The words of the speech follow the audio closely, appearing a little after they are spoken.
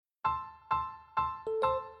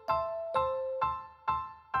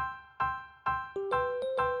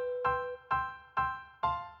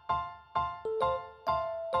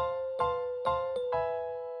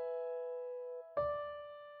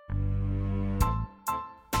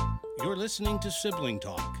You're listening to Sibling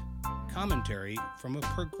Talk, commentary from a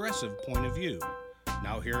progressive point of view.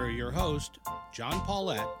 Now here are your hosts, John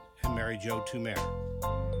Paulette and Mary Jo Tumer.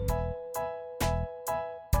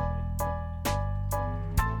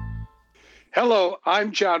 Hello,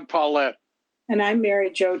 I'm John Paulette. And I'm Mary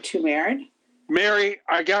Jo Tumer. Mary,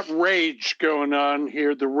 I got rage going on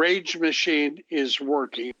here. The rage machine is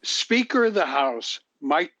working. Speaker of the House,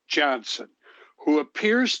 Mike Johnson, who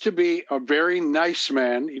appears to be a very nice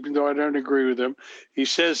man, even though I don't agree with him. He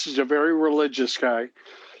says he's a very religious guy.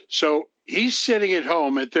 So he's sitting at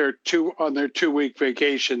home at their 2-week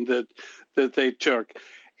vacation that they took.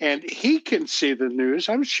 And he can see the news.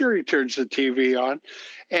 I'm sure he turns the TV on.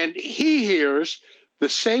 And he hears the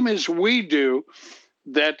same as we do,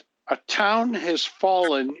 that a town has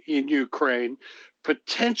fallen in Ukraine,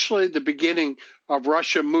 potentially the beginning of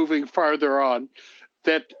Russia moving farther on,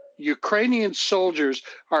 that Ukrainian soldiers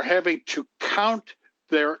are having to count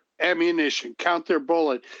their ammunition, count their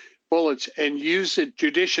bullets, and use it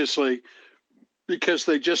judiciously because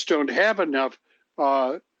they just don't have enough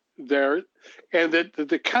there, and that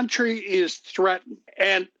the country is threatened.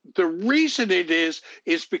 And the reason it is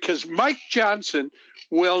because Mike Johnson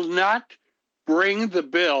will not bring the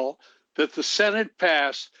bill that the Senate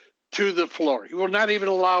passed to the floor. He will not even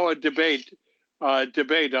allow a debate on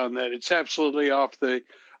that. It's absolutely off the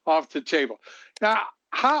table. Now,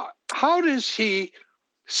 how does he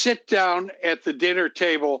sit down at the dinner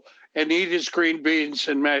table and eat his green beans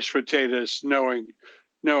and mashed potatoes, knowing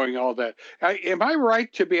all that? Am I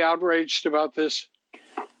right to be outraged about this?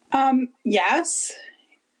 Yes,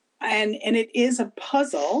 and it is a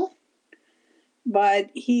puzzle, but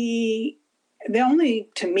the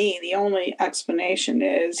only explanation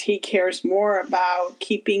is he cares more about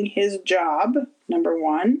keeping his job, number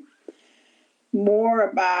one, more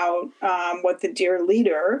about what the dear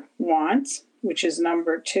leader wants, which is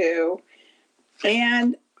number two,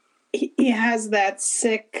 and he has that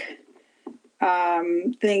sick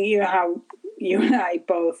thing. You know how you and I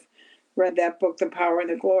both read that book, The Power and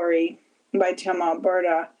the Glory, by Tim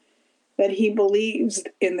Alberta, that he believes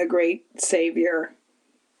in the great savior,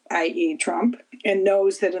 i.e. Trump, and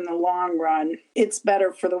knows that in the long run, it's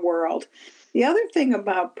better for the world. The other thing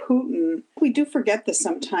about Putin, we do forget this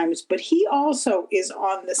sometimes, but he also is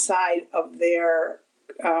on the side of their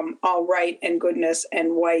all right and goodness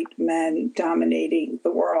and white men dominating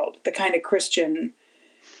the world, the kind of Christian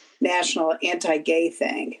national anti-gay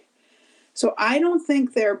thing. So I don't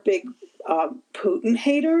think they're big Putin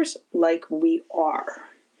haters like we are.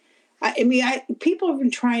 I mean, people have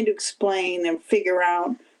been trying to explain and figure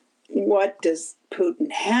out what does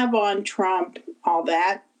Putin have on Trump, all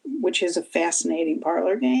that, which is a fascinating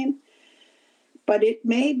parlor game. But it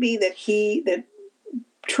may be that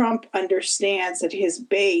Trump understands that his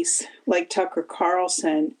base, like Tucker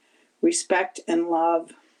Carlson, respect and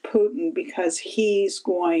love Putin because he's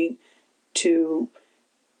going to,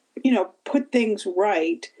 put things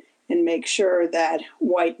right and make sure that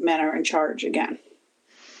white men are in charge again,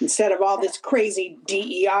 instead of all this crazy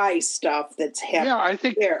DEI stuff that's happening. Yeah, I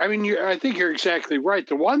think there. I think you're exactly right.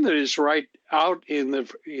 The one that is right out in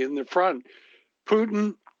the front,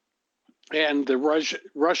 Putin and the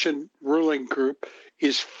Russian ruling group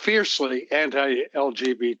is fiercely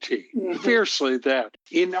anti-LGBT, fiercely that.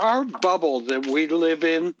 In our bubble that we live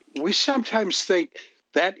in, we sometimes think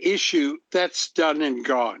that issue, that's done and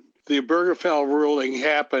gone. The Obergefell ruling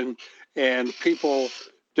happened, and people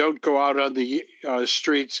don't go out on the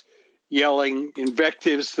streets yelling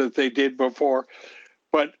invectives that they did before.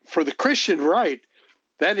 But for the Christian right,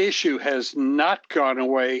 that issue has not gone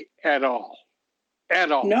away at all.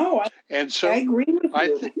 At all. No, and so I agree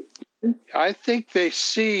with you. I think they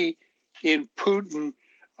see in Putin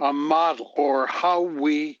a model for how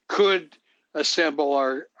we could assemble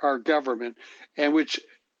our government, and which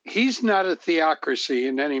he's not a theocracy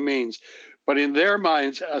in any means, but in their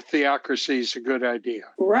minds, a theocracy is a good idea.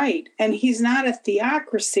 Right. And he's not a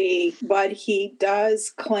theocracy, but he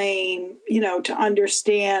does claim, to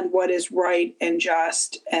understand what is right and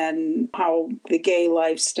just and how the gay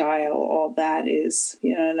lifestyle, all that is,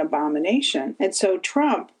 an abomination. And so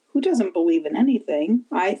Trump, who doesn't believe in anything,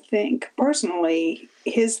 I think personally,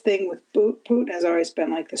 his thing with Putin has always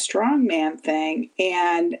been like the strong man thing.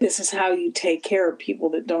 And this is how you take care of people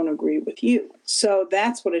that don't agree with you. So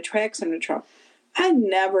that's what attracts him to Trump. I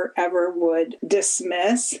never, ever would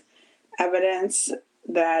dismiss evidence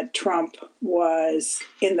that Trump was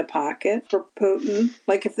in the pocket for Putin.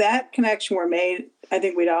 Like if that connection were made, I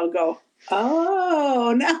think we'd all go,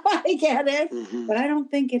 oh, now I get it. Mm-hmm. But I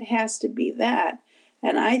don't think it has to be that.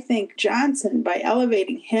 And I think Johnson, by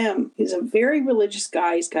elevating him, he's a very religious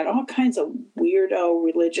guy. He's got all kinds of weirdo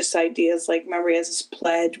religious ideas. Like, remember, he has this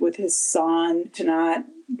pledge with his son to not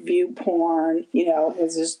view porn,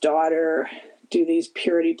 has his daughter do these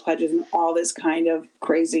purity pledges and all this kind of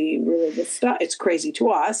crazy religious stuff. It's crazy to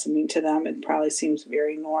us. I mean, to them, it probably seems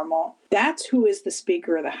very normal. That's who is the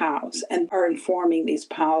Speaker of the House and are informing these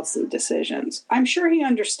policy decisions. I'm sure he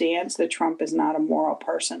understands that Trump is not a moral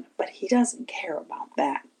person, but he doesn't care about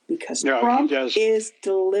that because Trump is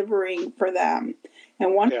delivering for them.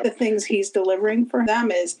 And one of the things he's delivering for them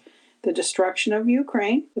is the destruction of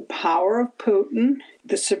Ukraine, the power of Putin,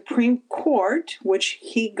 the Supreme Court, which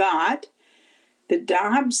he got, the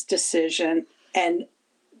Dobbs decision, and,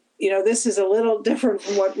 this is a little different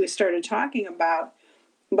from what we started talking about,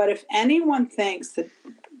 but if anyone thinks that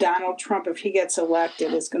Donald Trump, if he gets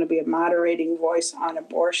elected, is going to be a moderating voice on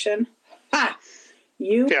abortion,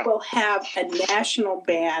 you will have a national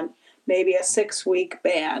ban, maybe a 6-week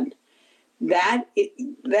ban. That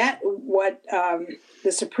what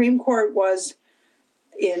the Supreme Court was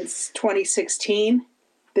in 2016,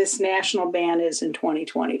 this national ban is in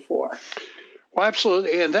 2024. Well,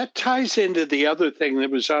 absolutely. And that ties into the other thing that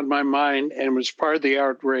was on my mind and was part of the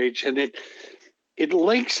outrage. And it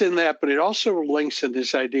links in that, but it also links in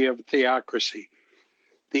this idea of theocracy.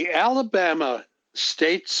 The Alabama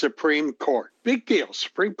State Supreme Court, big deal,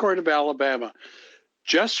 Supreme Court of Alabama,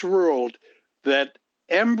 just ruled that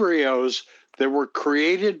embryos that were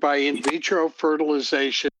created by in vitro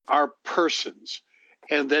fertilization are persons.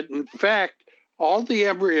 And that, in fact, all the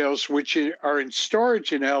embryos which are in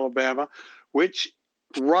storage in Alabama, which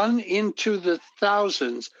run into the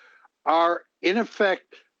thousands, are in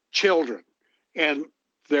effect children. And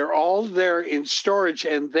they're all there in storage,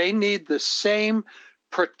 and they need the same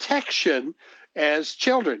protection as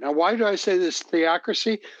children. Now, why do I say this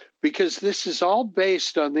theocracy? Because this is all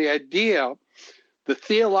based on the idea, the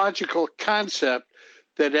theological concept,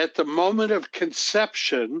 that at the moment of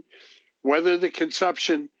conception, whether the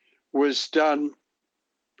conception was done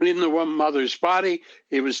in the mother's body,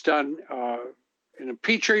 it was done in a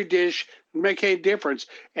petri dish, didn't make any difference.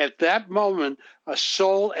 At that moment, a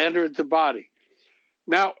soul entered the body.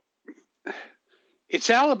 Now, it's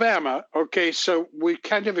Alabama, okay, so we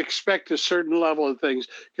kind of expect a certain level of things,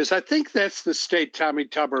 because I think that's the state Tommy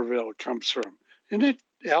Tuberville comes from. Isn't it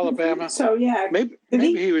Alabama? So, yeah. Maybe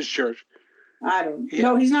he was George. I don't know.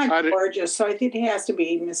 No, he's not Georgia, so I think he has to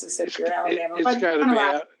be Mississippi or Alabama. It's got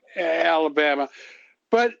to be Alabama.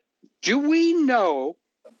 But do we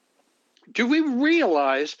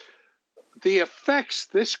realize the effects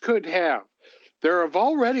this could have? There have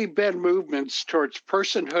already been movements towards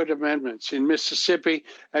personhood amendments in Mississippi.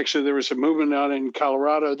 Actually, there was a movement on in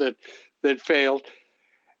Colorado that failed.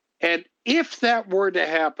 And if that were to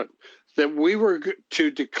happen, that we were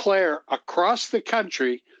to declare across the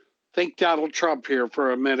country, think Donald Trump here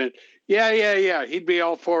for a minute, yeah, he'd be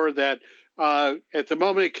all for that. At the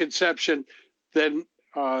moment of conception, then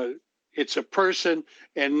it's a person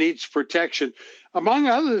and needs protection. Among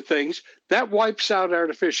other things, that wipes out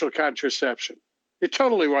artificial contraception. It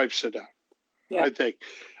totally wipes it out, I think.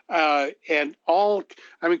 And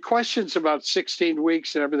questions about 16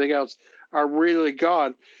 weeks and everything else are really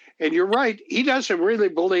gone. And you're right, he doesn't really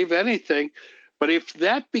believe anything. But if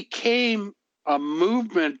that became a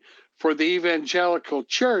movement for the evangelical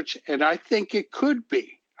church, and I think it could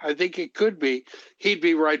be, he'd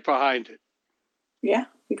be right behind it. Yeah,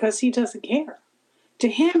 because he doesn't care. To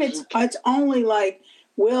him, it's only like,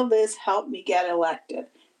 will this help me get elected?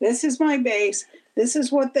 This is my base. This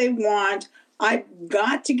is what they want. I've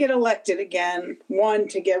got to get elected again. One,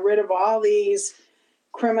 to get rid of all these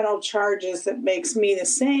criminal charges that makes me the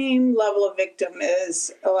same level of victim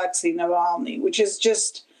as Alexei Navalny, which is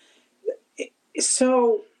just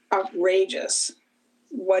so outrageous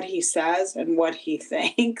what he says and what he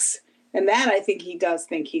thinks. And that I think he does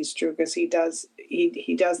think he's true, because he does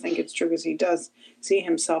think it's true, because he does see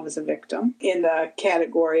himself as a victim in the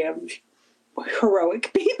category of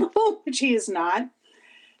heroic people, which he is not.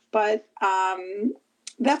 But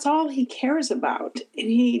that's all he cares about. And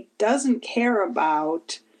he doesn't care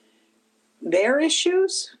about their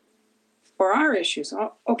issues or our issues.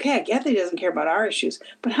 Okay, I get that he doesn't care about our issues,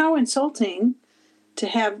 but how insulting to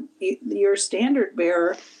have your standard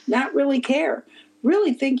bearer not really care,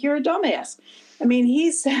 really think you're a dumbass. I mean,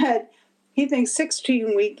 he said he thinks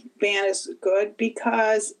 16-week ban is good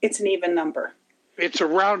because it's an even number. It's a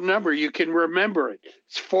round number. You can remember it.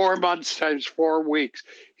 It's 4 months times 4 weeks.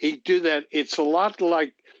 He'd do that. It's a lot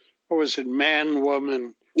like, what was it, man,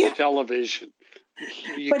 woman, television.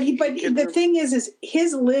 The thing is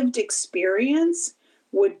his lived experience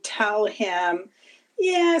would tell him,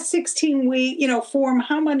 yeah, 16 week,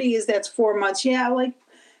 how many is that's 4 months? Yeah, like,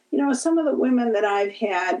 some of the women that I've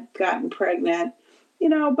had gotten pregnant,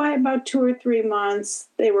 by about 2 or 3 months,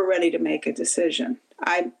 they were ready to make a decision.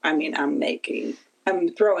 I mean, I'm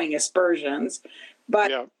throwing aspersions, but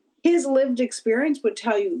Yeah. his lived experience would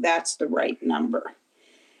tell you that's the right number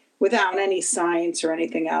without any science or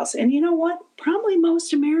anything else. And you know what? Probably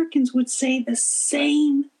most Americans would say the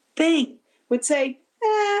same thing, would say,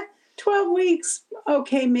 12 weeks,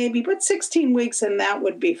 okay, maybe, but 16 weeks, and that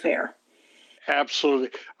would be fair. Absolutely.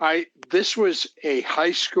 This was a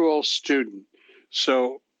high school student,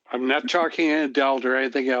 so I'm not talking an adult or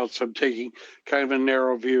anything else. I'm taking kind of a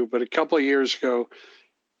narrow view. But a couple of years ago,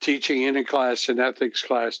 teaching in a class, an ethics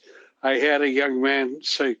class, I had a young man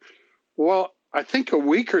say, "Well, I think a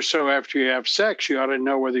week or so after you have sex, you ought to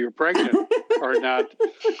know whether you're pregnant or not."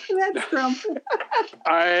 That's Trump.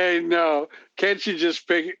 I know. Can't you just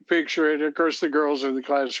picture it? Of course, the girls in the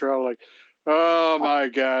class are all like, "Oh my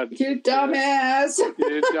God, You dumbass."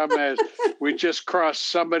 you dumbass! We just crossed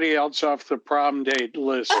somebody else off the prom date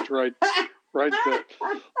list, right there."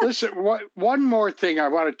 Listen, one more thing I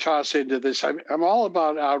want to toss into this. I'm all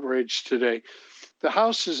about outrage today. The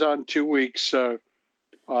House is on 2 weeks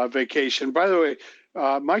vacation. By the way,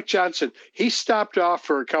 Mike Johnson, he stopped off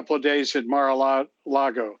for a couple of days at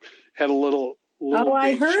Mar-a-Lago, had a little Oh,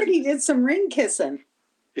 I beach. heard he did some ring kissing.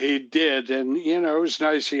 He did, and it was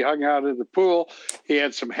nice. He hung out in the pool. He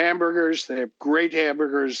had some hamburgers. They have great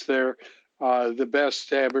hamburgers there, the best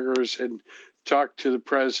hamburgers, and talked to the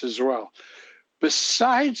press as well.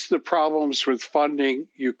 Besides the problems with funding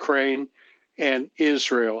Ukraine and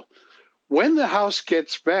Israel, when the House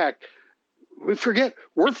gets back, we forget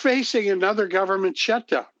we're facing another government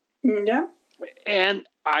shutdown. Yeah. And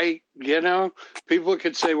people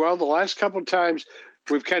could say, well, the last couple of times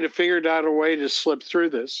we've kind of figured out a way to slip through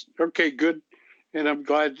this. Okay, good. And I'm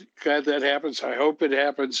glad that happens. I hope it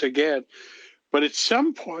happens again. But at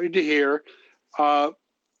some point here,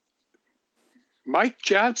 Mike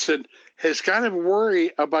Johnson has got to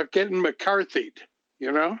worry about getting McCarthy'd,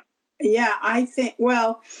 Yeah, I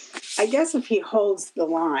guess if he holds the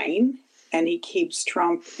line and he keeps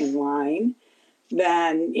Trump in line,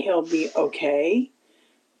 then he'll be okay.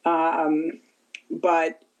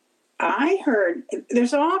 But I heard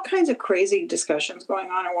there's all kinds of crazy discussions going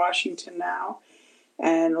on in Washington now,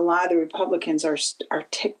 and a lot of the Republicans are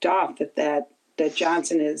ticked off that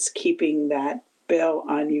Johnson is keeping that bill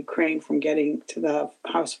on Ukraine from getting to the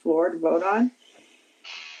House floor to vote on.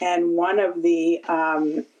 And one of the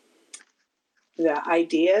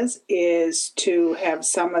ideas is to have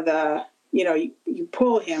some of the, you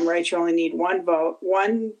pull him, right? You only need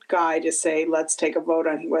one guy to say, let's take a vote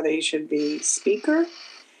on whether he should be speaker.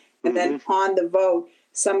 And then on the vote,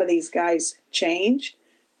 some of these guys change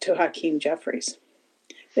to Hakeem Jeffries.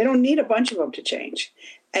 They don't need a bunch of them to change.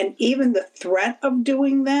 And even the threat of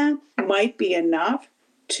doing that might be enough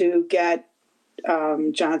to get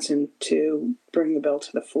Johnson to bring the bill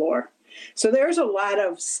to the floor. So there's a lot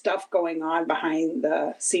of stuff going on behind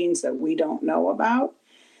the scenes that we don't know about.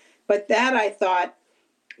 But that, I thought,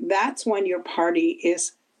 that's when your party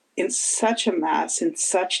is in such a mess, in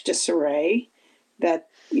such disarray, that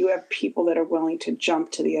you have people that are willing to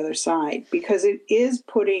jump to the other side, because it is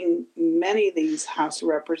putting many of these guys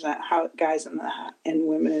and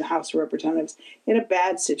women in the House of Representatives in a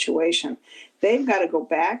bad situation. They've got to go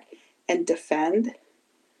back and defend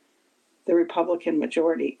the Republican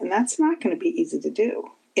majority, and that's not going to be easy to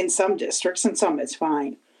do in some districts. In some, it's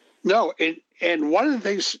fine. No, and one of the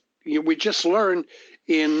things we just learned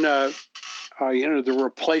in the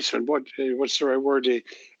replacement, what's the right word?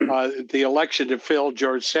 The election to fill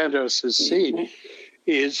George Santos' seat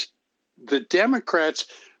is the Democrats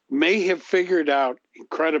may have figured out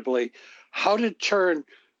incredibly how to turn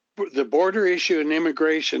the border issue and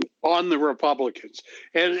immigration on the Republicans.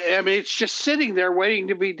 And I mean, it's just sitting there waiting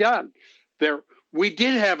to be done. We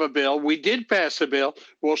did have a bill. We did pass a bill.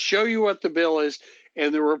 We'll show you what the bill is.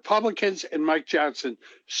 And the Republicans and Mike Johnson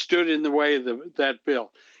stood in the way of that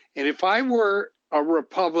bill. And if I were a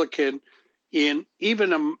Republican in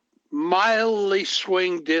even a mildly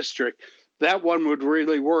swing district, that one would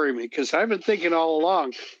really worry me, because I've been thinking all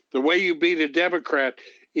along, the way you beat a Democrat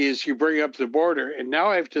is you bring up the border. And now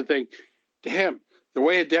I have to think, damn, the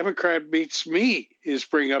way a Democrat beats me is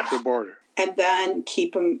bring up the border. And then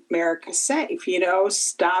keep America safe,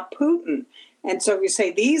 stop Putin. And so if you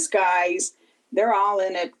say these guys, they're all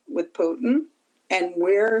in it with Putin, and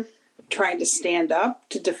we're trying to stand up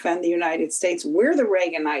to defend the United States. We're the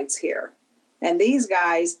Reaganites here. And these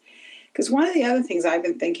guys, because one of the other things I've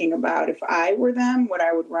been thinking about, if I were them, what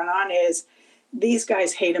I would run on is these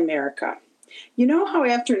guys hate America. You know how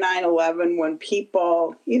after 9/11, when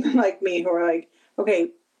people, even like me, who are like, okay,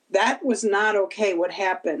 that was not okay what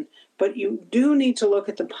happened, but you do need to look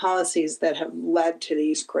at the policies that have led to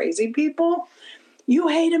these crazy people. You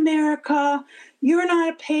hate America. You're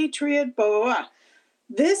not a patriot, blah, blah, blah.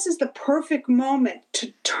 This is the perfect moment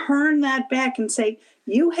to turn that back and say,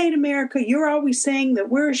 you hate America. You're always saying that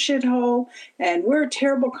we're a shithole and we're a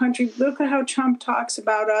terrible country. Look at how Trump talks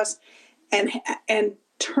about us, and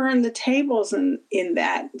turn the tables in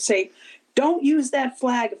that and say, don't use that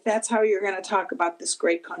flag if that's how you're going to talk about this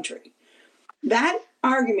great country. That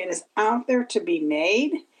argument is out there to be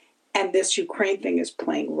made, and this Ukraine thing is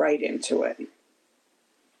playing right into it.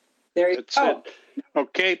 There you go.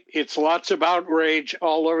 Okay, it's lots of outrage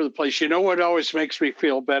all over the place. You know what always makes me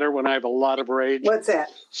feel better when I have a lot of rage? What's that?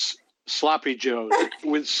 Sloppy Joes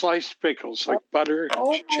with sliced pickles, like butter,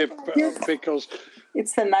 chip pickles.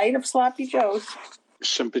 It's the night of Sloppy Joes.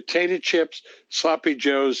 Some potato chips, Sloppy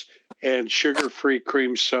Joes, and sugar-free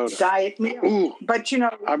cream soda. Diet meal. Ooh, but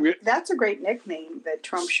that's a great nickname that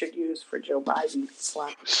Trump should use for Joe Biden.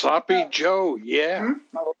 Sloppy Joe, yeah.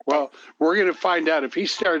 Mm-hmm. Well, we're going to find out. If he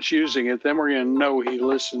starts using it, then we're going to know he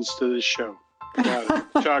listens to this show.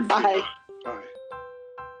 Talk to you. Bye.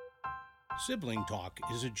 Sibling Talk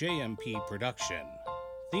is a JMP production.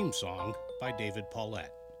 Theme song by David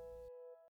Paulette.